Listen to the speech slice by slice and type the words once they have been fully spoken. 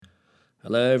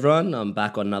Hello, everyone. I'm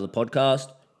back on another podcast.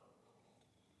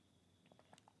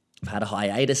 I've had a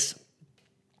hiatus,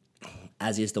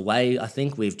 as is the way, I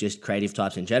think, with just creative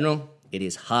types in general. It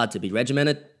is hard to be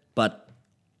regimented, but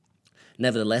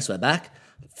nevertheless, we're back.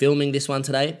 Filming this one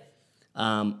today.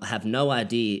 I have no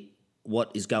idea what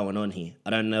is going on here.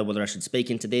 I don't know whether I should speak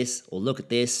into this or look at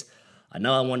this. I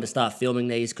know I wanted to start filming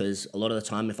these because a lot of the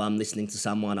time, if I'm listening to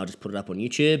someone, I'll just put it up on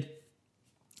YouTube.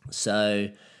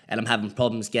 And I'm having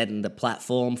problems getting the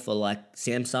platform for like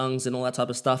Samsungs and all that type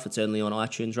of stuff. It's only on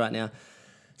iTunes right now.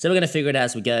 So we're going to figure it out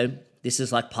as we go. This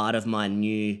is like part of my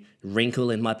new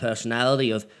wrinkle in my personality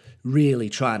of really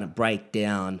trying to break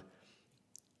down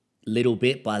little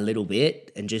bit by little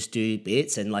bit and just do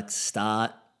bits and like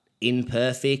start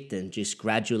imperfect and just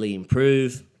gradually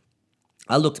improve.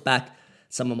 I looked back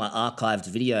some of my archived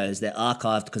videos. They're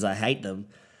archived because I hate them.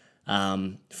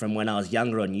 From when I was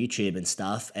younger on YouTube and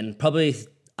stuff. And probably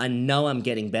I know I'm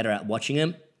getting better at watching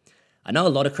them. I know a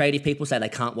lot of creative people say they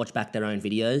can't watch back their own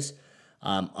videos.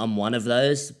 I'm one of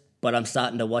those, but I'm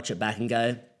starting to watch it back and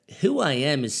go, who I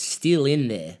am is still in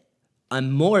there.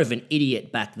 I'm more of an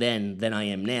idiot back then than I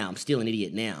am now. I'm still an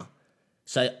idiot now.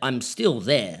 So I'm still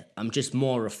there. I'm just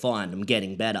more refined. I'm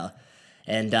getting better.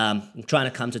 And I'm trying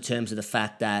to come to terms with the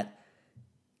fact that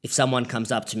if someone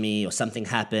comes up to me or something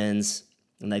happens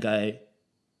and they go,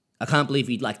 I can't believe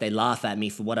they laugh at me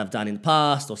for what I've done in the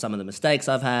past or some of the mistakes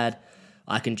I've had,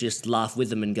 I can just laugh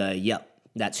with them and go, yep,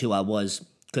 that's who I was.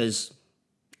 Because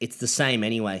it's the same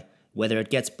anyway. Whether it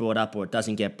gets brought up or it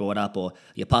doesn't get brought up or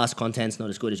your past content's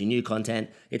not as good as your new content,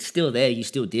 it's still there. You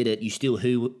still did it. You still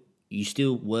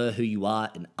were who you are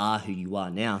and are who you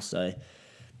are now. So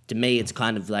to me, it's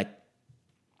kind of like,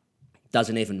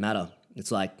 doesn't even matter.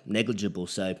 It's like negligible.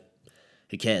 So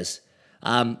who cares?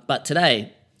 But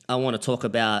today, I want to talk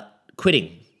about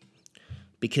quitting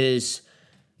because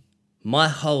my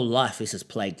whole life this has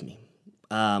plagued me.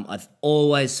 I've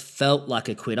always felt like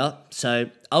a quitter. So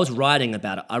I was writing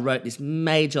about it. I wrote this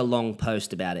major long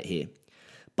post about it here.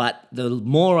 But the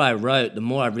more I wrote, the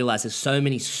more I realized there's so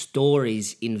many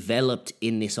stories enveloped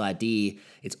in this idea.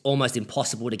 It's almost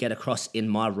impossible to get across in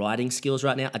my writing skills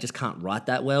right now. I just can't write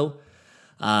that well.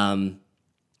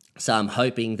 So I'm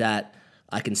hoping that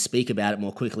I can speak about it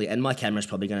more quickly. And my camera's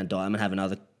probably going to die. I'm going to have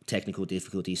another technical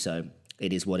difficulty. So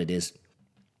it is what it is.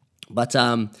 But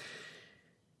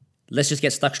let's just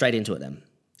get stuck straight into it then.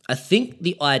 I think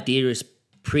the idea is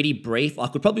pretty brief. I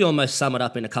could probably almost sum it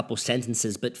up in a couple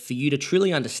sentences, but for you to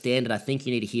truly understand it, I think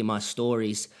you need to hear my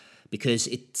stories because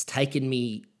it's taken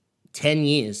me 10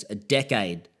 years, a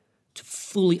decade, to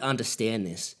fully understand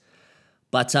this.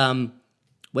 But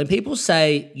when people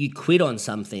say you quit on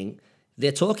something,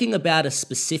 they're talking about a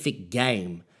specific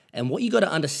game. And what you got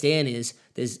to understand is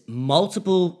there's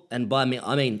multiple, and by me,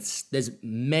 I mean, there's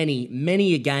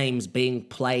many games being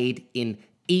played in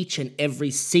each and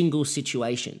every single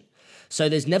situation. So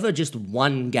there's never just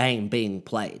one game being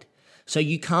played. So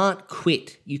you can't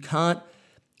quit. You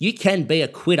can be a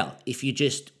quitter if you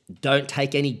just don't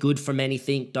take any good from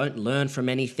anything, don't learn from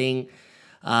anything,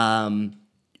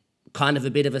 kind of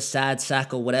a bit of a sad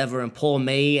sack or whatever, and poor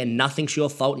me, and nothing's your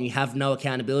fault and you have no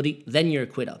accountability, then you're a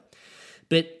quitter.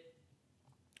 But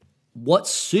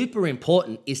what's super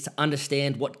important is to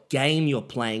understand what game you're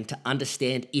playing, to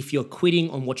understand if you're quitting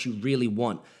on what you really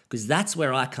want, because that's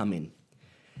where I come in.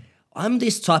 I'm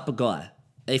this type of guy.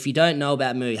 If you don't know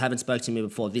about me, you haven't spoken to me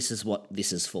before, this is what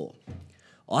this is for.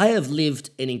 I have lived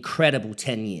an incredible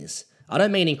 10 years. I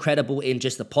don't mean incredible in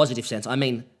just the positive sense. I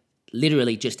mean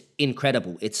literally just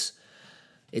incredible. It's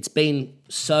been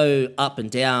so up and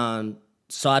down,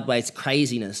 sideways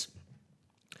craziness.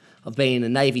 I've been a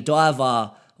Navy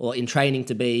diver, or in training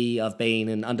to be. I've been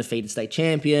an undefeated state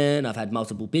champion. I've had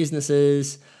multiple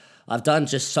businesses. I've done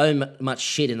just so much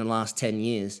shit in the last 10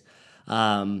 years.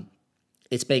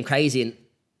 It's been crazy. And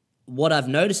what I've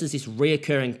noticed is this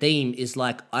reoccurring theme is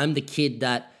like I'm the kid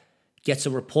that gets a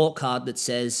report card that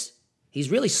says he's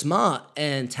really smart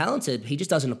and talented. He just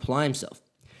doesn't apply himself.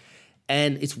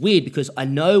 And it's weird because I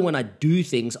know when I do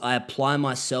things, I apply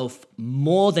myself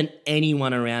more than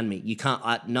anyone around me.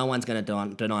 No one's going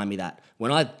to deny me that. When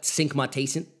I sink my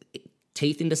teeth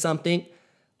into something,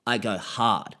 I go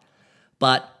hard.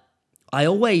 But I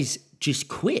always just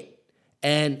quit.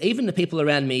 And even the people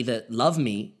around me that love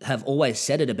me have always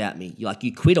said it about me. Like,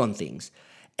 you quit on things.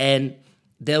 And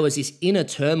there was this inner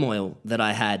turmoil that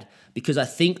I had because I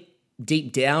think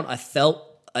deep down I felt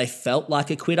like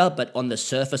a quitter, but on the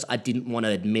surface, I didn't want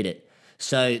to admit it.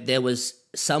 So there was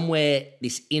somewhere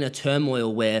this inner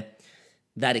turmoil where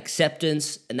that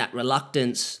acceptance and that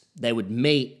reluctance, they would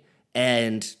meet,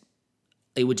 and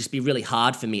it would just be really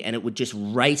hard for me, and it would just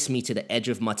race me to the edge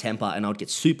of my temper, and I would get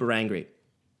super angry.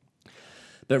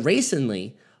 But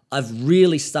recently, I've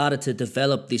really started to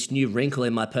develop this new wrinkle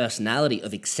in my personality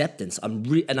of acceptance.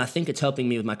 And I think it's helping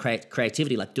me with my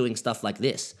creativity, like doing stuff like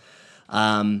this,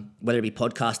 whether it be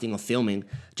podcasting or filming,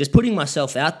 just putting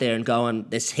myself out there and going,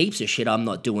 there's heaps of shit I'm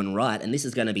not doing right, and this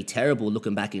is going to be terrible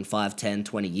looking back in 5, 10,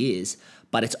 20 years,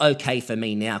 but it's okay for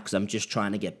me now because I'm just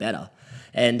trying to get better.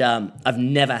 And I've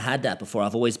never had that before.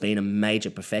 I've always been a major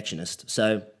perfectionist,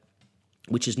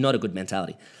 which is not a good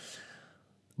mentality.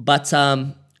 But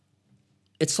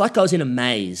it's like I was in a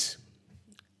maze,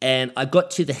 and I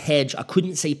got to the hedge. I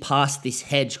couldn't see past this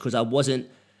hedge because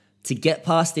to get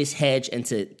past this hedge and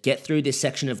to get through this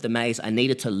section of the maze, I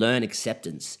needed to learn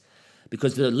acceptance.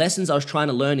 Because the lessons I was trying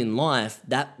to learn in life,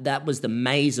 that was the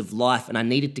maze of life, and I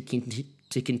needed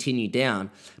to continue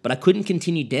down. But I couldn't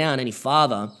continue down any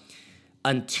farther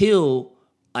until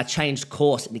I changed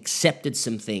course and accepted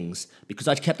some things, because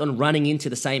I kept on running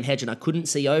into the same hedge and I couldn't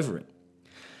see over it.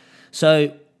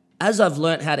 So as I've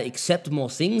learned how to accept more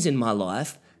things in my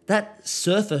life, that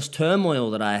surface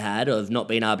turmoil that I had of not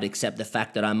being able to accept the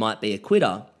fact that I might be a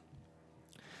quitter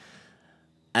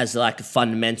as like a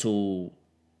fundamental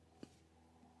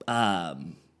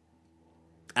aspect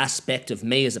of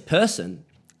me as a person,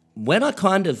 when I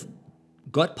kind of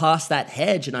got past that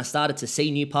hedge and I started to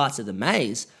see new parts of the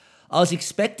maze, I was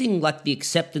expecting like the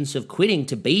acceptance of quitting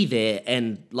to be there,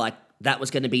 and like that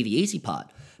was going to be the easy part.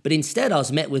 But instead, I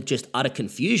was met with just utter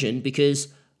confusion, because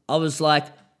I was like,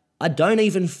 I don't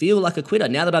even feel like a quitter.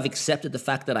 Now that I've accepted the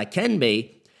fact that I can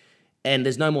be, and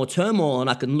there's no more turmoil, and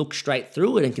I can look straight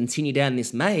through it and continue down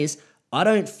this maze, I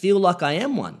don't feel like I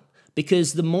am one.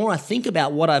 Because the more I think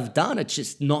about what I've done, it's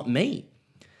just not me.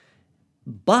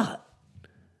 But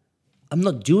I'm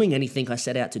not doing anything I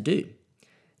set out to do.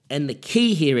 And the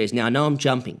key here is, now I know I'm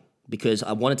jumping because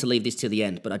I wanted to leave this to the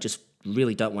end, but I just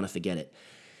really don't want to forget it.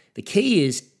 The key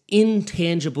is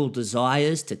intangible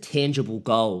desires to tangible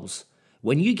goals.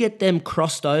 When you get them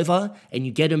crossed over and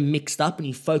you get them mixed up and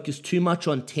you focus too much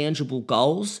on tangible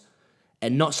goals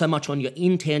and not so much on your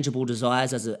intangible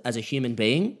desires as a human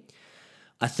being,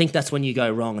 I think that's when you go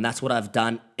wrong, and that's what I've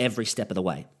done every step of the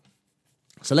way.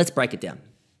 So let's break it down.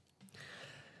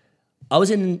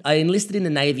 I enlisted in the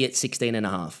Navy at 16 and a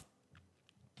half.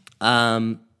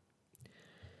 I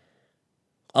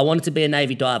wanted to be a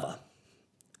Navy diver.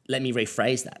 Let me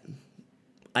rephrase that.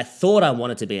 I thought I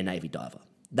wanted to be a Navy diver.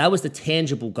 That was the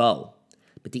tangible goal.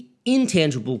 But the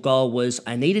intangible goal was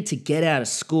I needed to get out of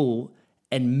school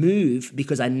and move,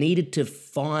 because I needed to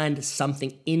find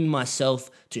something in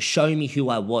myself to show me who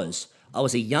I was. I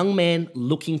was a young man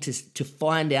looking to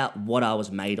find out what I was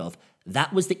made of.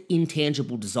 That was the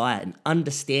intangible desire, an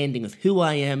understanding of who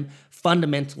I am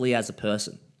fundamentally as a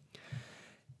person.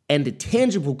 And the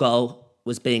tangible goal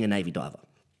was being a Navy diver.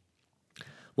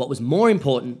 What was more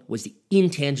important was the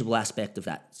intangible aspect of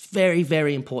that. It's very,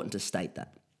 very important to state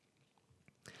that.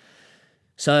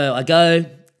 So I go,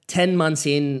 10 months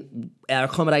in, our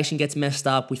accommodation gets messed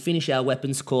up, we finish our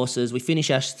weapons courses, we finish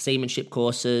our seamanship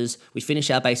courses, we finish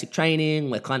our basic training,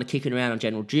 we're kind of kicking around on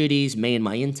general duties, me and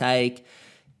my intake.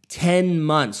 10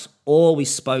 months, all we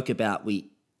spoke about,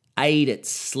 we ate it,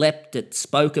 slept it,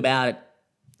 spoke about it.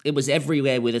 It was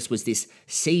everywhere with us, was this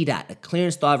CDAT, a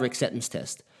clearance diver acceptance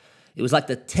test. It was like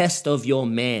the test of your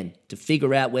man to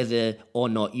figure out whether or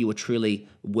not you were truly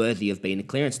worthy of being a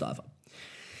clearance diver.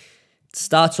 It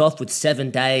starts off with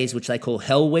 7 days, which they call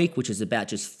Hell Week, which is about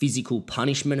just physical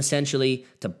punishment, essentially,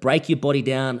 to break your body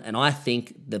down. And I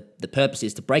think the purpose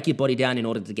is to break your body down in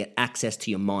order to get access to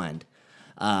your mind,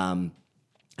 and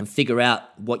figure out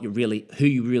who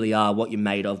you really are, what you're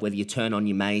made of, whether you turn on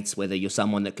your mates, whether you're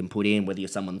someone that can put in, whether you're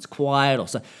someone that's quiet, or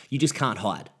so. You just can't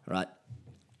hide, right?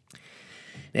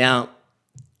 Now,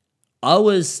 I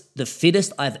was the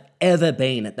fittest I've ever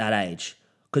been at that age,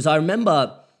 because I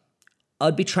remember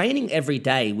I'd be training every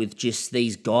day with just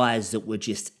these guys that were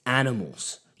just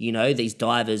animals. You know, these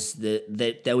divers,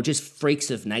 they were just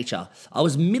freaks of nature. I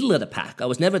was middle of the pack. I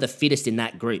was never the fittest in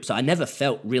that group, so I never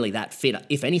felt really that fit.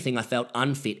 If anything, I felt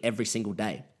unfit every single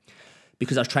day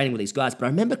because I was training with these guys. But I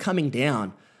remember coming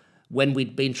down when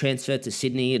we'd been transferred to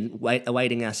Sydney and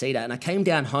awaiting our CDAT, and I came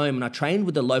down home and I trained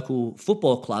with the local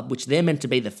football club, which they're meant to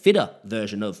be the fitter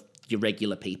version of your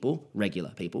regular people.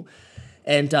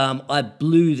 And I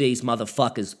blew these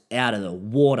motherfuckers out of the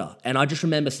water. And I just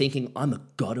remember thinking, I'm a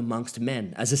god amongst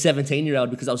men as a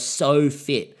 17-year-old because I was so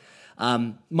fit.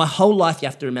 My whole life, you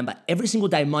have to remember, every single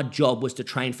day my job was to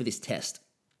train for this test.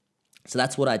 So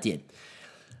that's what I did.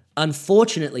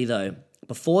 Unfortunately, though,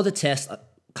 before the test, a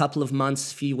couple of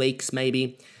months, few weeks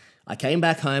maybe, I came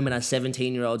back home, and as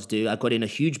 17-year-olds do, I got in a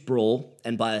huge brawl.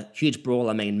 And by a huge brawl,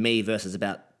 I mean me versus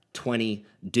about 20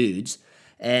 dudes.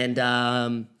 And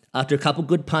after a couple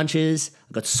good punches,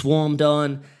 I got swarmed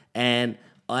on, and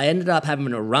I ended up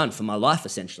having a run for my life,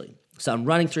 essentially. So I'm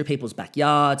running through people's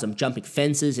backyards, I'm jumping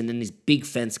fences, and then this big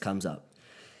fence comes up.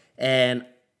 And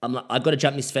I'm like, I've got to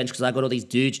jump this fence because I got all these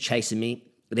dudes chasing me.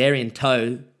 They're in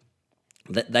tow.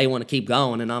 They want to keep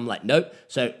going, and I'm like, nope.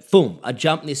 So, boom, I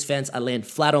jump this fence. I land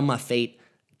flat on my feet,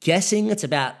 guessing it's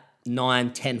about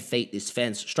 9-10 feet, this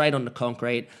fence, straight on the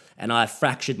concrete, and I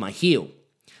fractured my heel.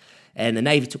 And the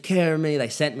Navy took care of me.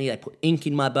 They put ink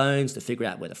in my bones to figure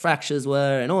out where the fractures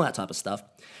were and all that type of stuff.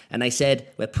 And they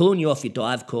said, we're pulling you off your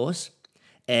dive course,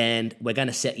 and we're going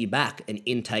to set you back an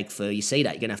intake for your CDAT.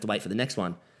 You're going to have to wait for the next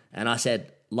one. And I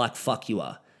said, like, fuck you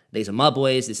are. These are my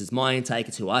boys. This is my intake.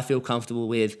 It's who I feel comfortable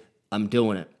with. I'm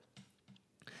doing it.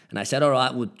 And I said, all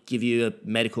right, we'll give you a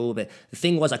medical. But the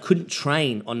thing was, I couldn't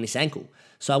train on this ankle.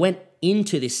 So I went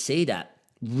into this CDAT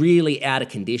really out of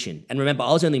condition. And remember,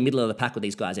 I was in the middle of the pack with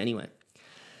these guys anyway.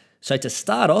 So to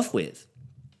start off with,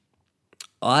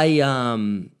 I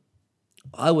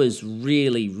was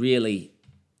really,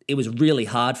 it was really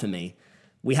hard for me.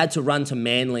 We had to run to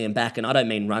Manly and back. And I don't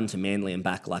mean run to Manly and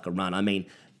back like a run. I mean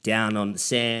down on the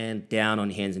sand, down on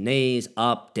your hands and knees,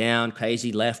 up, down,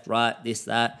 crazy, left, right, this,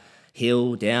 that,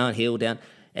 hill, down.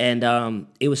 And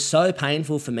it was so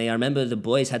painful for me. I remember the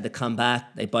boys had to come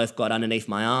back. They both got underneath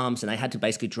my arms, and they had to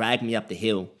basically drag me up the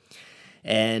hill.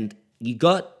 And you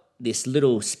got this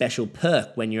little special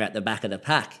perk when you're at the back of the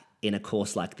pack in a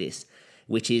course like this,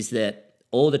 which is that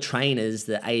all the trainers,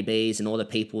 the ABs, and all the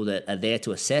people that are there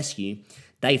to assess you,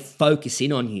 they focus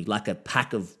in on you like a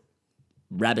pack of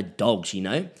rabid dogs,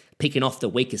 picking off the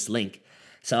weakest link.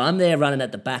 So I'm there running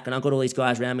at the back, and I've got all these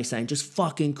guys around me saying, just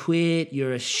fucking quit,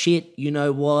 you're a shit, you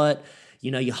know what?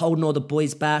 You're holding all the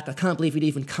boys back. I can't believe you'd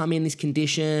even come in this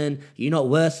condition. You're not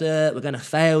worth it. We're going to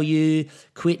fail you.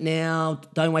 Quit now.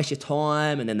 Don't waste your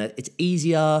time. And then it's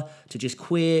easier to just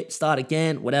quit, start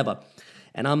again, whatever.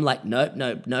 And I'm like, nope.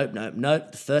 The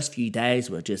first few days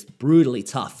were just brutally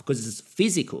tough because it's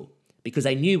physical. Because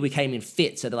they knew we came in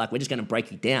fit, so they're like, we're just going to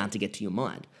break you down to get to your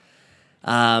mind.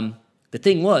 The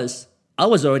thing was, I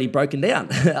was already broken down.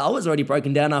 I was already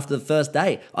broken down after the first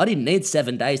day. I didn't need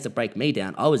 7 days to break me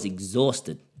down. I was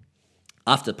exhausted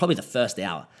after probably the first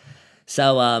hour.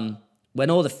 So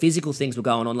when all the physical things were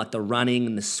going on, like the running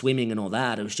and the swimming and all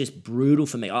that, it was just brutal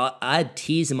for me. I had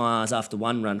tears in my eyes after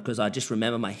one run because I just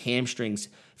remember my hamstrings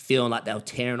feeling like they were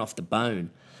tearing off the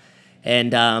bone.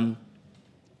 And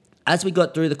as we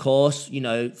got through the course,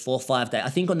 4 or 5 days, I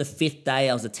think on the 5th day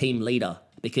I was a team leader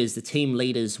because the team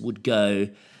leaders would go,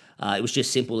 it was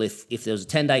just simple. If there was a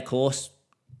 10-day course,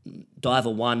 diver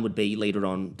 1 would be leader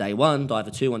on day 1,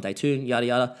 diver 2 on day 2, yada,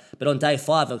 yada. But on day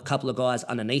 5, a couple of guys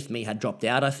underneath me had dropped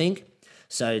out, I think.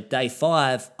 So day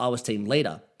 5, I was team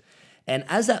leader. And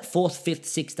as that 4th, 5th,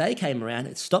 6th day came around,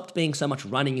 it stopped being so much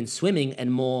running and swimming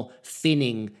and more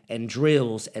finning and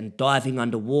drills and diving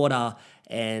underwater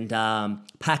and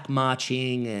pack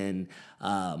marching and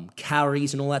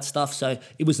carries and all that stuff. So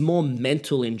it was more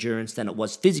mental endurance than it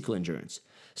was physical endurance.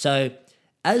 So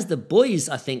as the boys,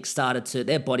 I think,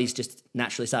 their bodies just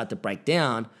naturally started to break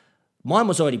down, mine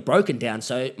was already broken down.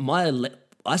 So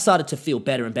I started to feel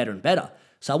better and better and better.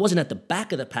 So I wasn't at the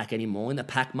back of the pack anymore in the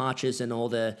pack marches and all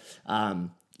the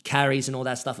carries and all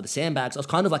that stuff with the sandbags. I was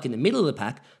kind of like in the middle of the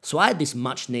pack. So I had this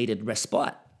much needed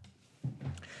respite.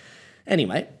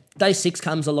 Anyway, day 6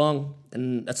 comes along,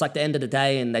 and it's like the end of the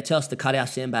day, and they tell us to cut our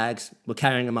sandbags. We're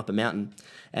carrying them up a mountain,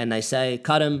 and they say,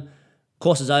 cut them,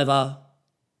 course is over.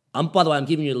 By the way, I'm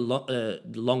giving you a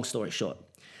long story short.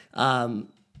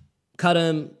 Cut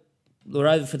them, we're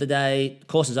over for the day,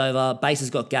 course is over, base has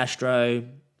got gastro,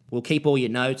 we'll keep all your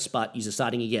notes, but you're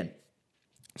starting again.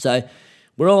 So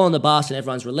we're all on the bus and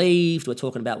everyone's relieved, we're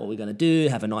talking about what we're going to do,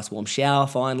 have a nice warm shower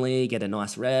finally, get a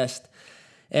nice rest.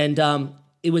 And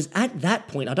it was at that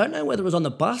point, I don't know whether it was on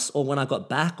the bus or when I got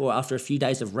back or after a few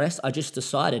days of rest, I just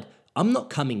decided I'm not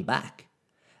coming back.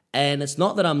 And it's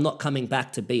not that I'm not coming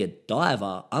back to be a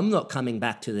diver, I'm not coming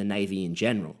back to the Navy in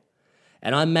general.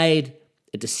 And I made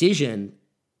a decision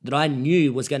that I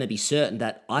knew was going to be certain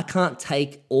that I can't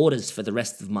take orders for the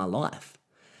rest of my life.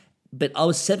 But I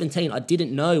was 17, I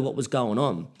didn't know what was going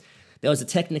on. There was a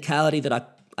technicality that I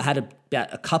had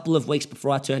about a couple of weeks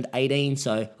before I turned 18,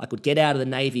 so I could get out of the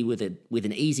Navy with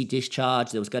an easy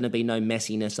discharge. There was going to be no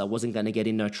messiness. I wasn't going to get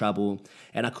in no trouble,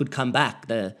 and I could come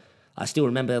back. I still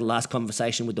remember the last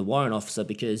conversation with the warrant officer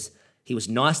because he was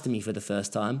nice to me for the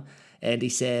first time, and he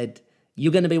said,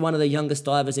 "You're going to be one of the youngest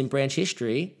divers in branch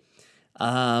history.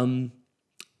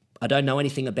 I don't know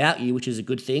anything about you, which is a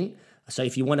good thing. So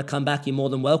if you want to come back, you're more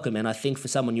than welcome. And I think for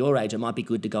someone your age, it might be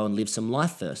good to go and live some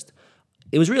life first.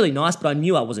 It was really nice, but I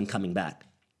knew I wasn't coming back.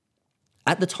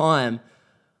 At the time,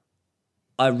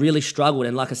 I really struggled.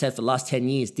 And like I said, for the last 10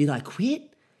 years, did I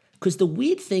quit? Because the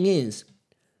weird thing is,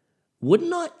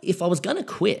 wouldn't I, if I was going to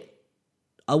quit,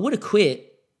 I would have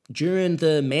quit during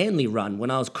the Manly run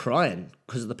when I was crying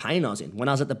because of the pain I was in, when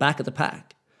I was at the back of the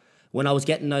pack, when I was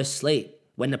getting no sleep,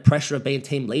 when the pressure of being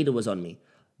team leader was on me.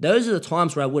 Those are the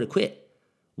times where I would have quit.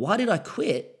 Why did I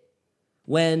quit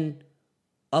when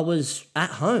I was at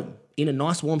home in a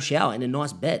nice warm shower, in a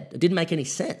nice bed? It didn't make any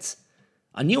sense.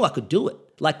 I knew I could do it.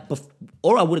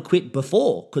 Or I would have quit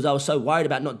before because I was so worried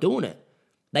about not doing it.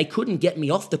 They couldn't get me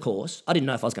off the course. I didn't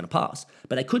know if I was going to pass,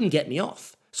 but they couldn't get me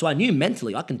off. So I knew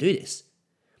mentally I can do this.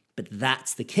 But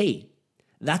that's the key.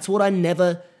 That's what I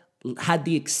never had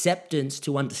the acceptance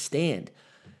to understand.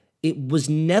 It was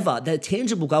never, the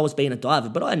tangible goal was being a diver,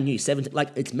 but I knew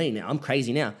it's me now, I'm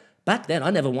crazy now. Back then,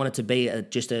 I never wanted to be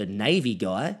just a Navy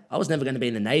guy. I was never going to be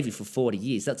in the Navy for 40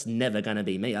 years. That's never going to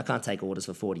be me. I can't take orders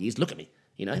for 40 years. Look at me,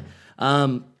 you know?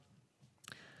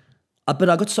 But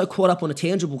I got so caught up on a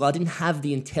tangible goal, I didn't have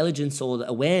the intelligence or the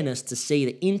awareness to see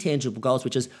the intangible goals,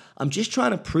 which is I'm just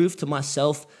trying to prove to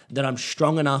myself that I'm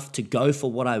strong enough to go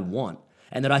for what I want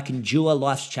and that I can endure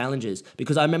life's challenges.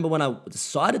 Because I remember when I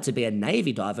decided to be a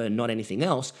Navy diver and not anything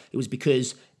else, it was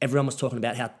because everyone was talking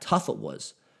about how tough it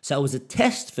was. So it was a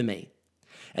test for me.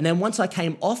 And then once I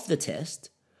came off the test,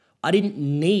 I didn't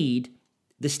need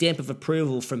the stamp of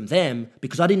approval from them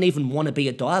because I didn't even want to be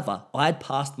a diver. I had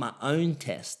passed my own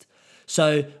test.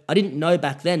 So I didn't know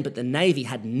back then, but the Navy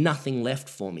had nothing left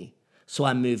for me. So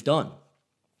I moved on.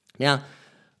 Now,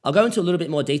 I'll go into a little bit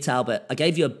more detail, but I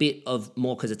gave you a bit of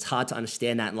more because it's hard to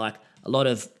understand that. And a lot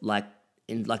of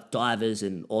divers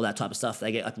and all that type of stuff,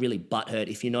 they get really butthurt.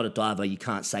 If you're not a diver, you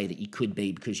can't say that you could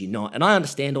be because you're not. And I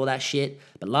understand all that shit.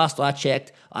 But last I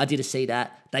checked, I did see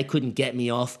that. They couldn't get me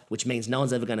off, which means no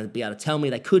one's ever going to be able to tell me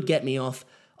they could get me off.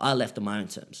 I left on my own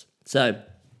terms.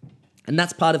 And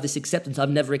that's part of this acceptance. I've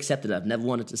never accepted it. I've never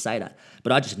wanted to say that.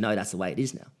 But I just know that's the way it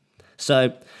is now.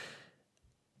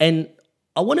 And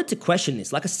I wanted to question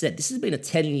this. Like I said, this has been a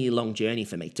 10-year-long journey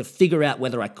for me to figure out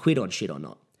whether I quit on shit or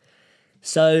not.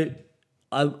 So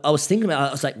I was thinking about it.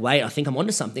 I was like, wait, I think I'm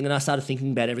onto something. And I started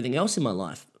thinking about everything else in my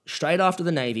life. Straight after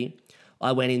the Navy,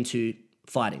 I went into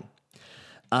fighting.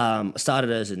 I started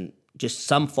as just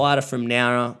some fighter from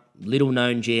Nowra, little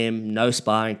known gym, no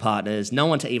sparring partners, no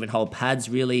one to even hold pads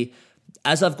really.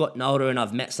 As I've gotten older and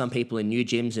I've met some people in new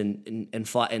gyms and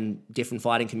fight in different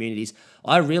fighting communities,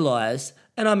 I realized,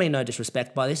 and I mean no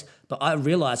disrespect by this, but I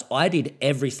realized I did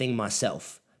everything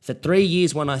myself. For 3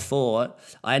 years when I fought,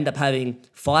 I ended up having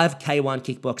 5 K1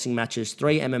 kickboxing matches,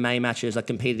 3 MMA matches. I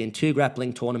competed in 2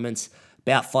 grappling tournaments,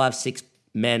 about 5-6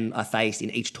 men I faced in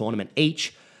each tournament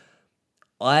each.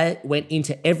 I went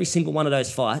into every single one of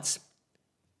those fights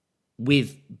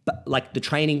with the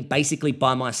training basically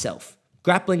by myself.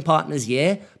 Grappling partners,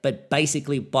 yeah, but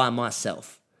basically by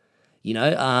myself, you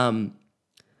know?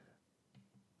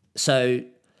 So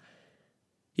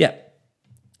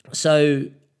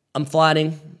I'm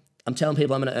fighting. I'm telling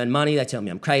people I'm going to earn money. They tell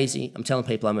me I'm crazy. I'm telling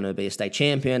people I'm going to be a state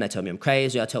champion. They tell me I'm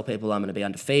crazy. I tell people I'm going to be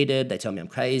undefeated. They tell me I'm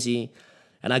crazy.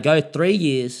 And I go 3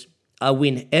 years. I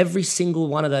win every single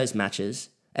one of those matches,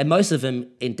 and most of them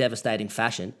in devastating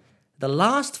fashion. The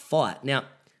last fight, now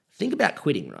think about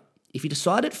quitting, right? If you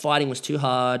decided fighting was too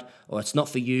hard, or it's not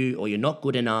for you, or you're not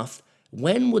good enough,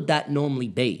 when would that normally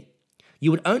be?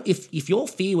 You would if your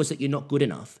fear was that you're not good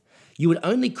enough, you would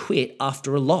only quit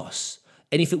after a loss.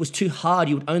 And if it was too hard,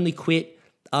 you would only quit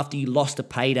after you lost a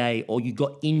payday, or you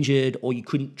got injured, or you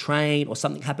couldn't train, or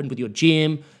something happened with your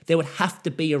gym. There would have to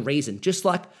be a reason. Just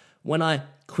like when I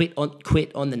quit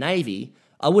on the Navy,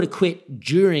 I would have quit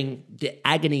during the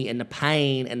agony and the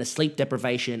pain and the sleep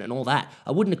deprivation and all that.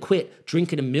 I wouldn't have quit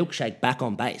drinking a milkshake back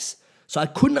on base. So I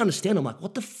couldn't understand. I'm like,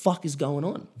 what the fuck is going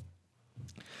on?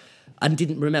 I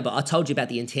didn't remember. I told you about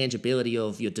the intangibility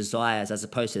of your desires as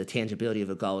opposed to the tangibility of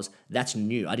your goals. That's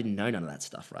new. I didn't know none of that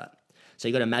stuff, right? So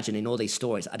you got to imagine in all these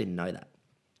stories, I didn't know that.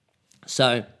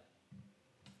 So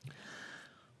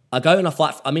I go and I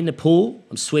fight. I'm in the pool.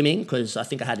 I'm swimming because I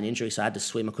think I had an injury, so I had to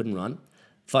swim. I couldn't run.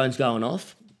 Phone's going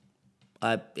off.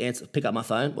 I pick up my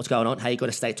phone. What's going on? Hey, you got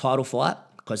a state title fight?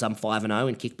 Because I'm 5-0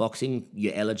 in kickboxing.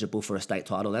 You're eligible for a state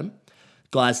title then.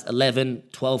 Guys, 11,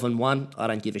 12-1. I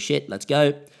don't give a shit. Let's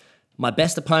go. My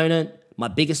best opponent, my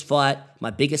biggest fight, my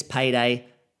biggest payday,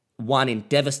 won in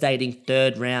devastating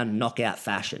 3rd round knockout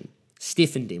fashion.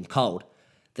 Stiffened him, cold.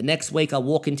 The next week I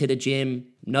walk into the gym,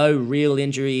 no real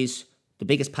injuries, The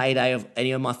biggest payday of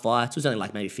any of my fights was only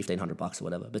like maybe $1,500 or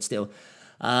whatever, but still.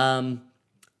 And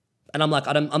I'm like,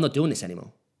 I'm not doing this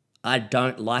anymore. I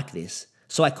don't like this.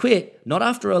 So I quit, not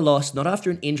after a loss, not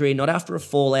after an injury, not after a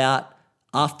fallout,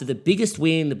 after the biggest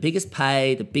win, the biggest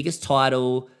pay, the biggest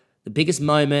title, the biggest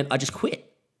moment. I just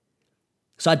quit.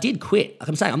 So I did quit. Like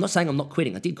I'm not saying I'm not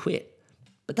quitting. I did quit.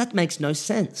 But that makes no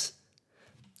sense.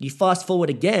 You fast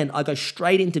forward again, I go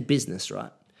straight into business,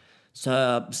 right?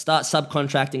 So start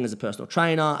subcontracting as a personal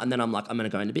trainer, and then I'm like, I'm going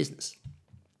to go into business.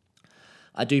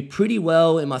 I do pretty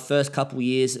well in my first couple of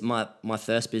years at my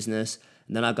first business,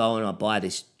 and then I go and I buy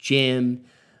this gym,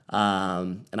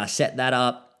 and I set that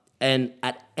up. And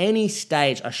at any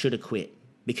stage, I should have quit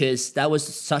because that was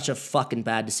such a fucking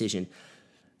bad decision.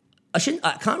 I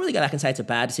can't really go back and say it's a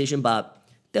bad decision, but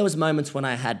there was moments when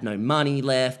I had no money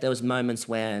left. There was moments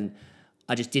when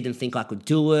I just didn't think I could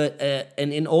do it.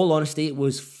 And in all honesty, it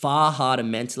was far harder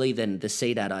mentally than the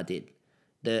CDAT I did,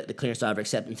 the clearance driver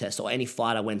acceptance test, or any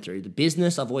fight I went through. The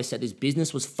business, I've always said this,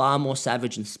 business was far more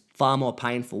savage and far more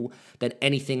painful than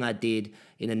anything I did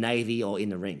in the Navy or in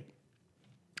the ring.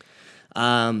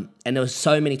 And there was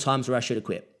so many times where I should have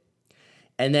quit.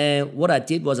 And then what I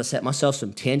did was I set myself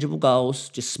some tangible goals,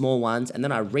 just small ones, and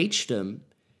then I reached them.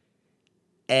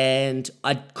 And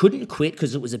I couldn't quit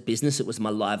because it was a business. It was my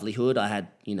livelihood. I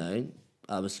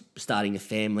was starting a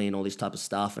family and all this type of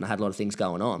stuff, and I had a lot of things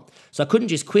going on. So I couldn't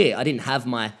just quit. I didn't have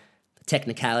my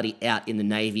technicality out in the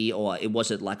Navy, or it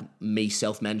wasn't like me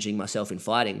self-managing myself in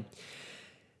fighting.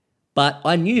 But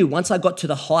I knew once I got to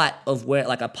the height of where,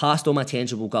 like, I passed all my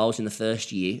tangible goals in the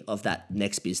first year of that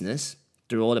next business,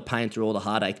 through all the pain, through all the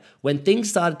heartache, when things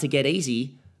started to get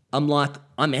easy, I'm like,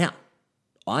 I'm out.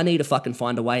 I need to fucking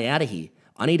find a way out of here.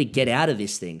 I need to get out of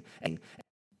this thing. And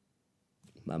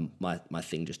my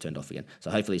thing just turned off again. So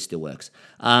hopefully it still works.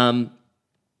 And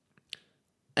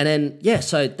then,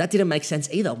 so that didn't make sense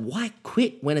either. Why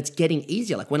quit when it's getting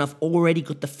easier? Like when I've already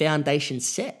got the foundation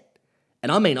set.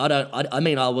 And I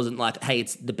wasn't like, hey,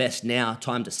 it's the best now,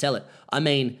 time to sell it. I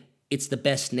mean, it's the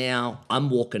best now, I'm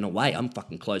walking away. I'm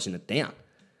fucking closing it down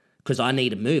because I need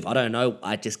to move. I don't know.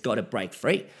 I just got to break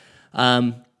free.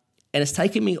 And it's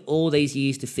taken me all these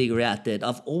years to figure out that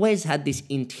I've always had this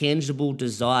intangible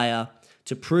desire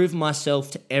to prove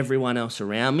myself to everyone else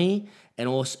around me and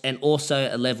also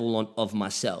a level of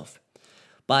myself.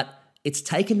 But it's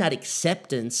taken that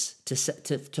acceptance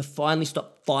to finally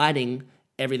stop fighting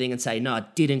everything and say, no, I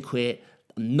didn't quit.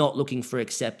 I'm not looking for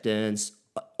acceptance,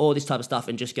 all this type of stuff,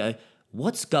 and just go,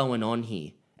 what's going on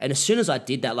here? And as soon as I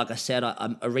did that, like I said,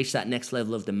 I reached that next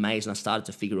level of the maze and I started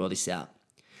to figure all this out.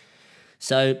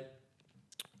 So,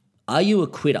 are you a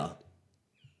quitter?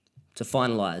 To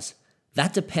finalize,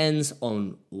 that depends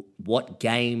on what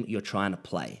game you're trying to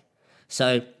play.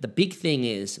 So the big thing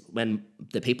is when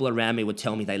the people around me would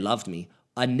tell me they loved me,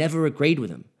 I never agreed with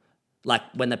them. Like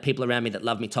when the people around me that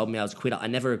loved me told me I was a quitter, I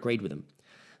never agreed with them.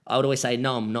 I would always say,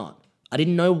 no, I'm not. I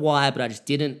didn't know why, but I just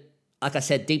didn't. Like I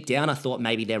said, deep down, I thought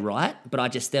maybe they're right,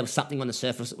 but there was something on the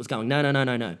surface that was going,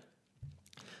 no.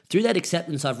 Through that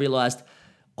acceptance, I've realized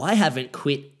I haven't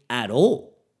quit at all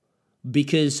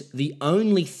because the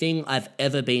only thing I've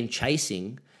ever been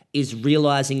chasing is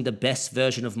realizing the best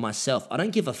version of myself. I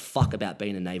don't give a fuck about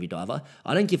being a Navy diver.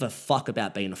 I don't give a fuck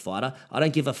about being a fighter. I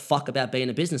don't give a fuck about being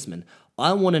a businessman.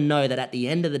 I want to know that at the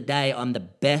end of the day, I'm the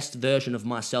best version of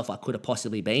myself I could have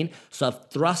possibly been. So I've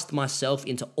thrust myself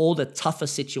into all the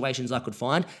toughest situations I could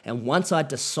find. And once I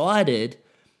decided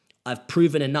I've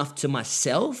proven enough to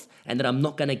myself and that I'm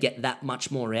not going to get that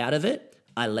much more out of it,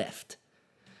 I left.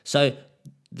 So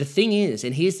the thing is,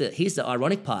 and here's the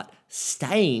ironic part,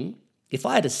 if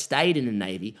I had stayed in the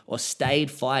Navy or stayed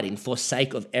fighting for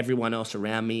sake of everyone else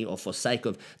around me or for sake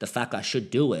of the fact I should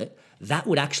do it, that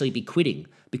would actually be quitting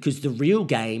because the real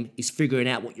game is figuring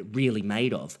out what you're really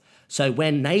made of. So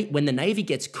when the Navy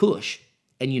gets cush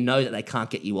and you know that they can't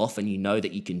get you off and you know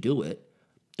that you can do it,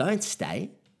 don't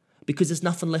stay because there's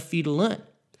nothing left for you to learn.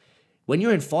 When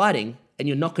you're in fighting and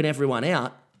you're knocking everyone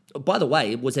out, by the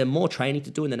way, was there more training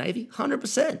to do in the Navy?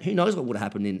 100%. Who knows what would have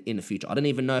happened in the future? I don't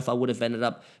even know if I would have ended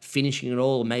up finishing it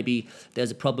all. Or maybe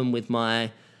there's a problem with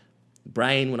my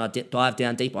brain when I dive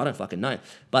down deep. I don't fucking know.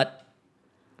 But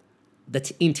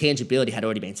the intangibility had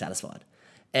already been satisfied.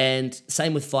 And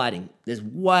same with fighting. There's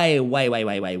way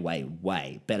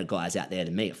better guys out there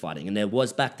than me at fighting. And there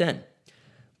was back then.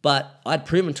 But I'd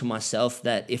proven to myself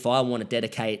that if I want to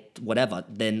dedicate whatever,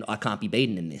 then I can't be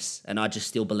beaten in this. And I just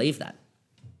still believe that.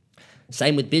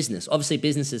 Same with business. Obviously,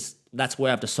 that's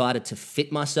where I've decided to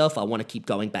fit myself. I want to keep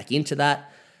going back into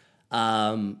that.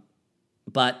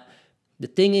 But the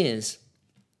thing is,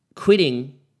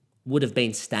 quitting would have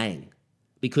been staying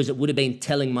because it would have been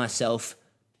telling myself,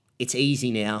 it's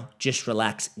easy now, just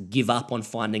relax, give up on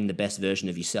finding the best version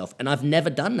of yourself. And I've never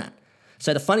done that.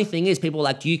 So the funny thing is, people are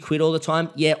like, do you quit all the time?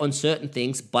 Yeah, on certain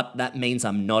things, but that means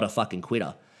I'm not a fucking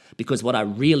quitter. Because what I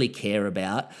really care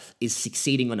about is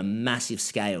succeeding on a massive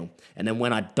scale. And then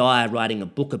when I die, writing a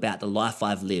book about the life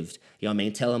I've lived, you know what I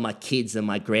mean? Telling my kids and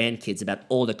my grandkids about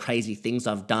all the crazy things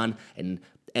I've done,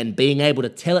 and being able to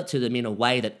tell it to them in a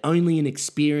way that only an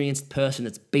experienced person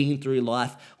that's been through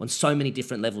life on so many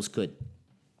different levels could.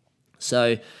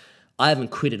 So I haven't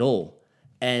quit at all.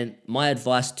 And my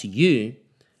advice to you,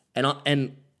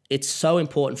 and it's so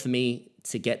important for me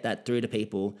to get that through to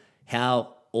people,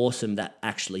 how awesome that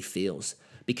actually feels,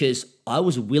 because I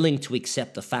was willing to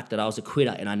accept the fact that I was a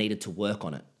quitter and I needed to work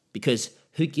on it. Because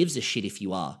who gives a shit if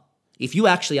you are? If you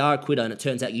actually are a quitter and it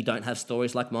turns out you don't have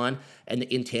stories like mine and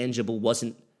the intangible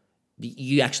wasn't,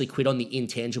 you actually quit on the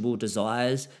intangible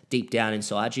desires deep down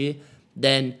inside you,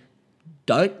 then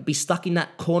don't be stuck in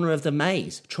that corner of the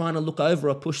maze trying to look over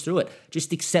or push through it.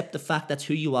 Just accept the fact that's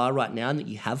who you are right now and that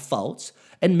you have faults,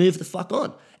 and move the fuck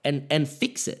on and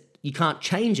fix it. You can't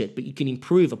change it, but you can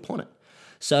improve upon it.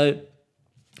 So,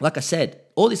 like I said,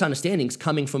 all this understanding is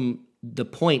coming from the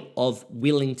point of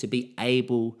being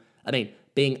able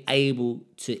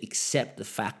to accept the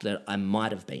fact that I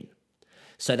might have been.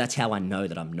 So that's how I know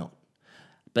that I'm not.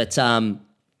 But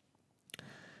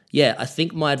yeah, I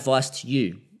think my advice to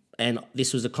you, and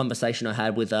this was a conversation I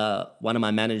had with one of my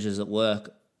managers at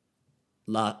work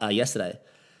yesterday.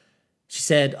 She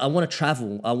said, I want to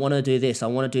travel, I want to do this, I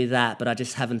want to do that, but I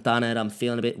just haven't done it. I'm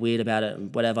feeling a bit weird about it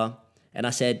and whatever. And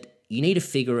I said, you need to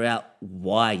figure out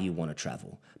why you want to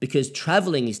travel, because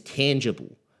traveling is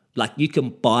tangible. Like, you can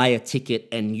buy a ticket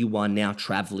and you are now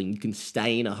traveling. You can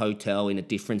stay in a hotel in a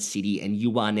different city and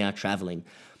you are now traveling.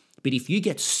 But if you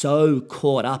get so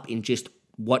caught up in just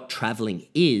what traveling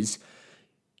is,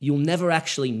 you'll never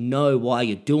actually know why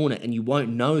you're doing it, and you won't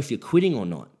know if you're quitting or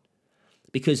not.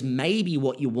 Because maybe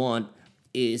what you want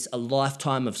is a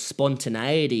lifetime of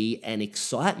spontaneity and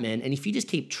excitement. And if you just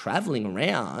keep traveling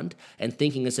around and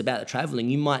thinking it's about the traveling,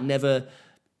 you might never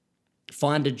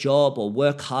find a job or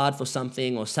work hard for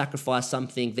something or sacrifice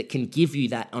something that can give you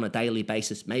that on a daily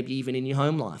basis, maybe even in your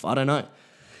home life. I don't know.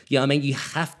 You know what I mean? You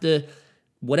have to,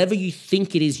 whatever you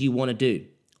think it is you want to do.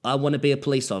 I want to be a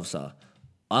police officer.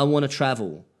 I want to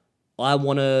travel. I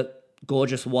want a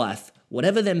gorgeous wife.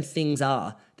 Whatever them things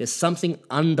are, there's something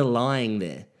underlying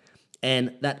there.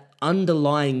 And that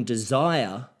underlying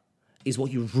desire is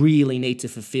what you really need to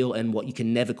fulfill and what you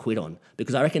can never quit on.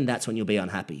 Because I reckon that's when you'll be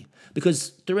unhappy. Because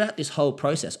throughout this whole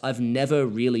process, I've never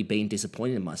really been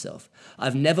disappointed in myself.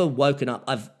 I've never woken up.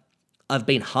 I've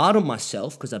been hard on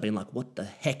myself because I've been like, what the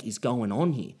heck is going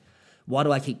on here? Why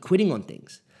do I keep quitting on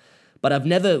things? But I've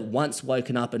never once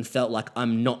woken up and felt like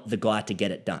I'm not the guy to get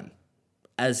it done.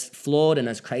 As flawed and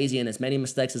as crazy and as many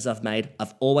mistakes as I've made,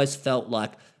 I've always felt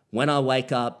like when I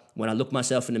wake up, when I look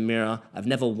myself in the mirror, I've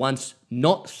never once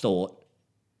not thought,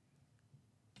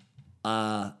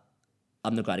 I'm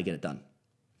the guy to get it done.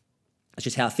 That's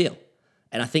just how I feel.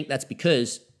 And I think that's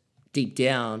because deep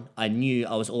down, I knew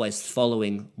I was always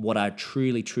following what I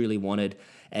truly, truly wanted.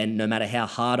 And no matter how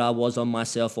hard I was on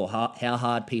myself or how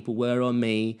hard people were on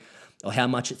me or how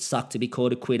much it sucked to be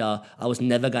called a quitter, I was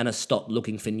never going to stop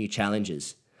looking for new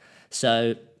challenges.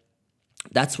 So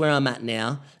that's where I'm at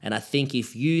now. And I think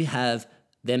if you have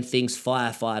them things,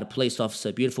 firefighter, police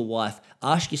officer, beautiful wife,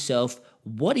 ask yourself,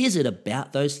 what is it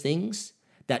about those things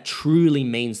that truly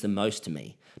means the most to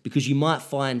me? Because you might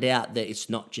find out that it's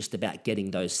not just about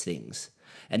getting those things.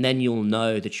 And then you'll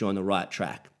know that you're on the right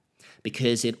track.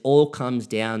 Because it all comes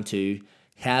down to,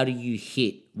 how do you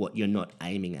hit what you're not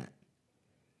aiming at?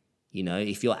 You know,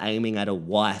 if you're aiming at a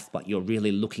wife, but you're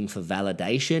really looking for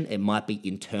validation, it might be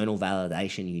internal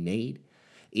validation you need.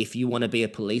 If you want to be a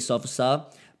police officer,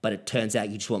 but it turns out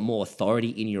you just want more authority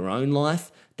in your own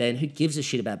life, then who gives a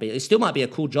shit about being? It still might be a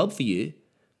cool job for you,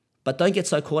 but don't get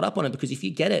so caught up on it, because if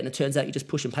you get it and it turns out you're just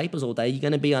pushing papers all day, you're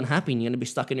going to be unhappy and you're going to be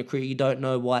stuck in a career you don't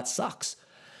know why it sucks.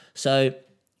 So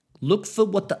look for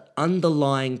what the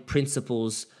underlying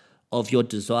principles of your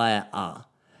desire are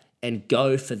and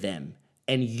go for them,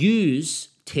 and use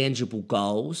tangible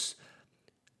goals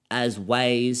as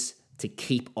ways to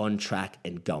keep on track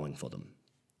and going for them.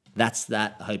 That's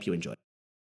that. I hope you enjoyed.